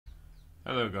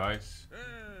Hello guys,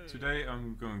 today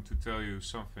I'm going to tell you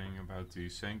something about the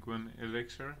Sanguine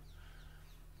Elixir.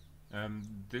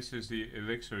 This is the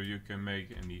elixir you can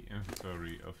make in the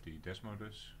inventory of the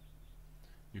Desmodus.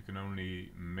 You can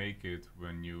only make it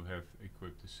when you have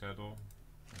equipped the saddle,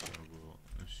 as I will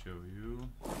show you.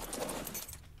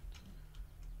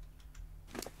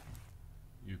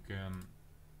 You can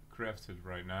craft it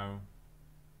right now.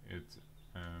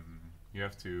 You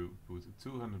have to put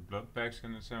 200 blood packs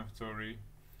in its inventory,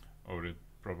 or it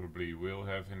probably will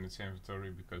have in its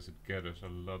inventory because it gathers a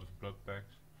lot of blood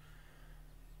packs.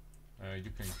 You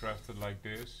can craft it like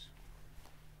this,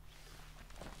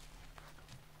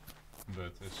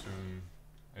 but as soon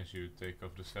as you take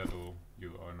off the saddle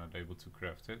you are not able to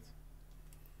craft it.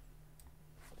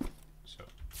 So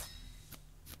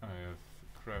I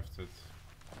have crafted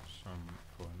some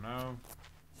for now.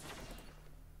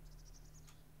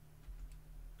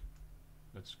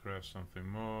 Let's craft something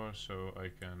more so I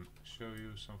can show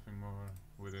you something more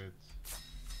with it.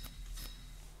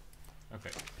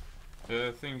 Okay,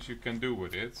 the things you can do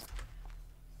with it.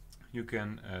 You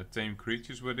can tame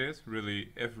creatures with it,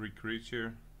 really every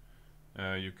creature.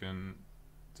 You can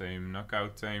tame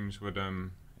knockout tames with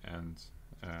them, and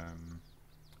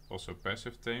also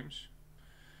passive tames.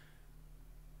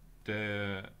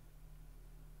 The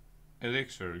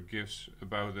elixir gives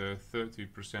about a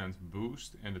 30%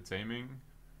 boost in the taming,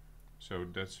 so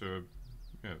that's a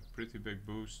pretty big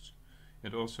boost.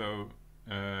 It also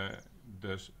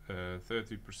does a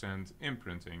 30%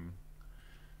 imprinting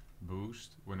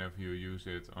boost whenever you use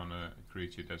it on a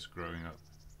creature that's growing up.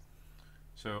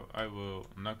 So I will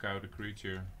knock out a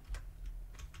creature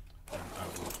and I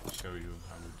will show you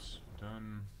how it's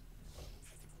done.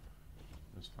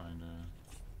 Let's find a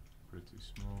pretty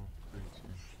small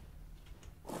creature.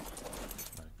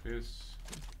 Like this.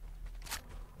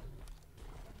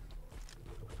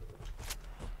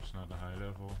 It's not a high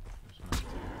level, it's not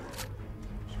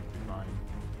should be fine.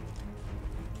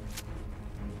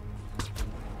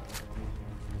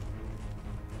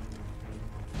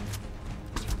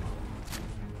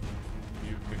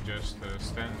 You can just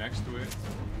stand next to it,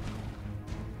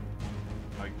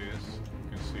 like this.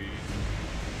 You can see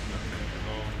nothing at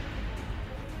all.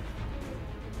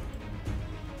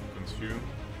 Consume.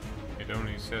 It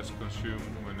only says consume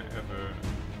whenever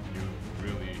you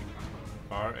really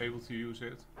are able to use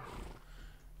it.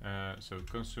 So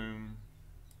consume,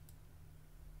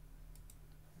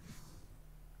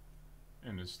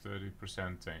 and it's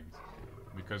 30% tamed.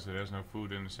 Because it has no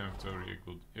food in its inventory,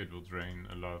 it will drain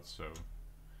a lot. So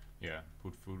yeah,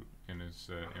 put food in its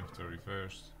inventory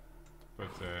first. But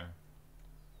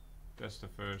that's the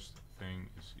first thing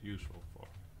it's useful for.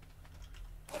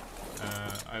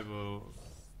 I will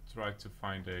try to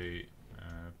find a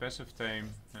passive tame.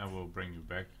 I will bring you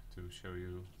back to show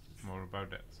you more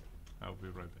about that. I'll be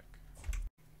right back.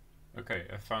 Okay,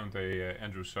 I found a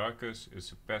Andrewsarchus.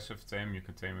 It's a passive tame. You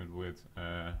can tame it with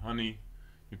honey.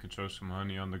 You can throw some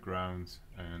honey on the ground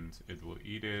and it will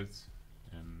eat it.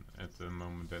 And at the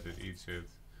moment that it eats it,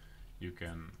 you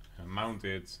can mount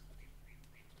it,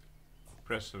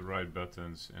 press the right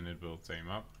buttons and it will tame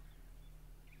up.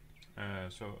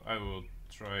 So I will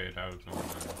try it out on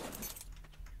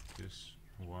this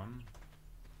one.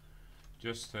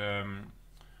 Just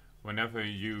whenever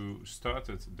you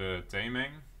started the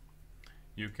taming,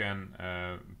 you can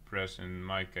press, in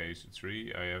my case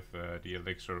 3. I have the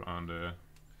elixir on the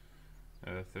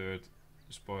 3rd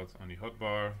spot on the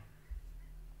hotbar.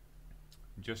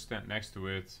 Just stand next to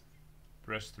it,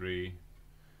 press 3,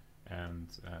 and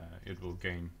it will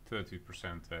gain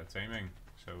 30% taming.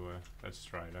 So let's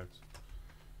try it out.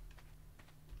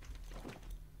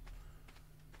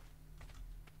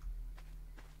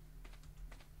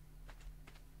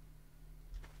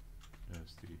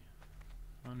 There's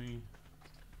the honey.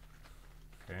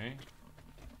 Okay,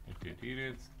 it did eat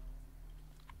it.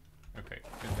 Okay,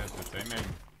 it has the taming,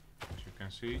 as you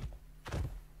can see.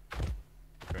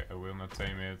 Okay, I will not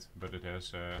tame it, but it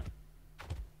has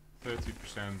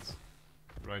 30%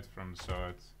 right from the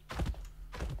start.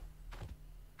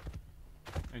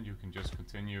 And you can just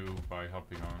continue by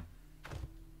hopping on.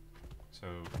 So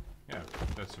yeah,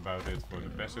 that's about it for the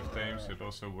passive tames. It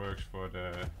also works for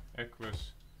the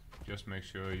Equus. Just make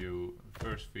sure you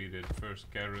first feed it, first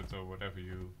carrot or whatever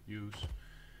you use.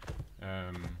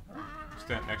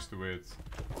 Stand next to it,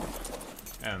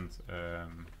 and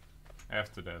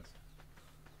after that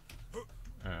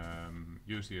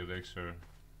use the elixir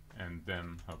and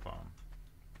then hop on.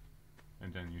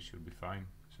 And then you should be fine.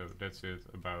 So that's it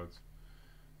about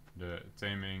the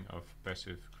taming of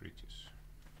passive creatures.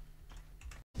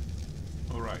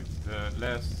 Alright, the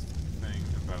last thing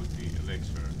about the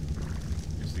elixir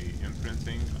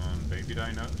baby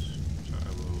dinos, so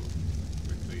I will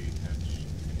quickly hatch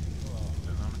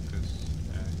the Onyx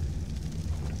egg.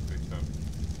 Pick up.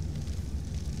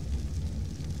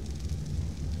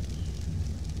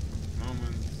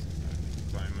 Moment.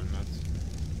 Timer not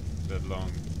that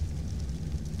long.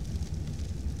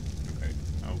 Okay,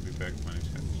 I'll be back when it's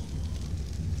hatched.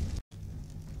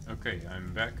 Okay,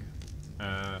 I'm back.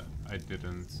 I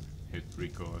didn't hit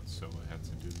record, so I had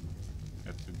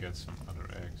to get some other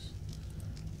eggs.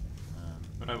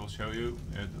 But I will show you.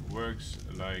 It works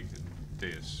like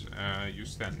this. You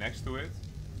stand next to it,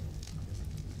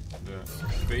 the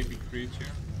baby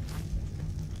creature.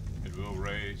 It will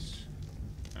raise.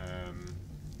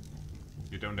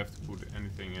 You don't have to put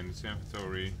anything in its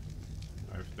inventory.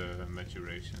 I have the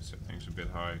maturation settings a bit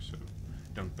high, so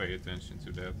don't pay attention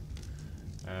to that.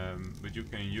 But you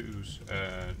can use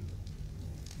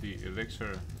the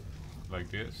elixir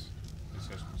like this. It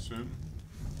says consume.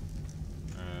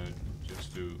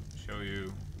 Just to show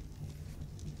you,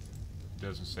 it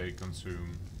doesn't say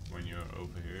consume when you're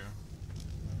over here.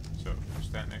 So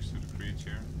stand next to the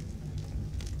creature,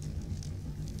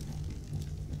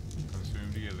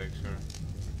 consume the elixir,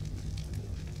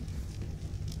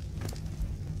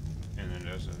 and then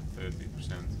there's a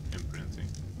 30% imprinting.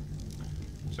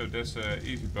 So that's an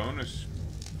easy bonus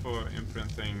for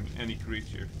imprinting any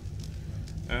creature.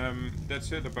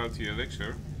 That's it about the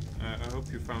elixir. I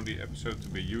hope you found the episode to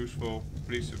be useful.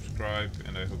 Please subscribe,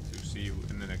 and I hope to see you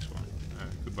in the next one.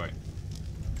 Goodbye.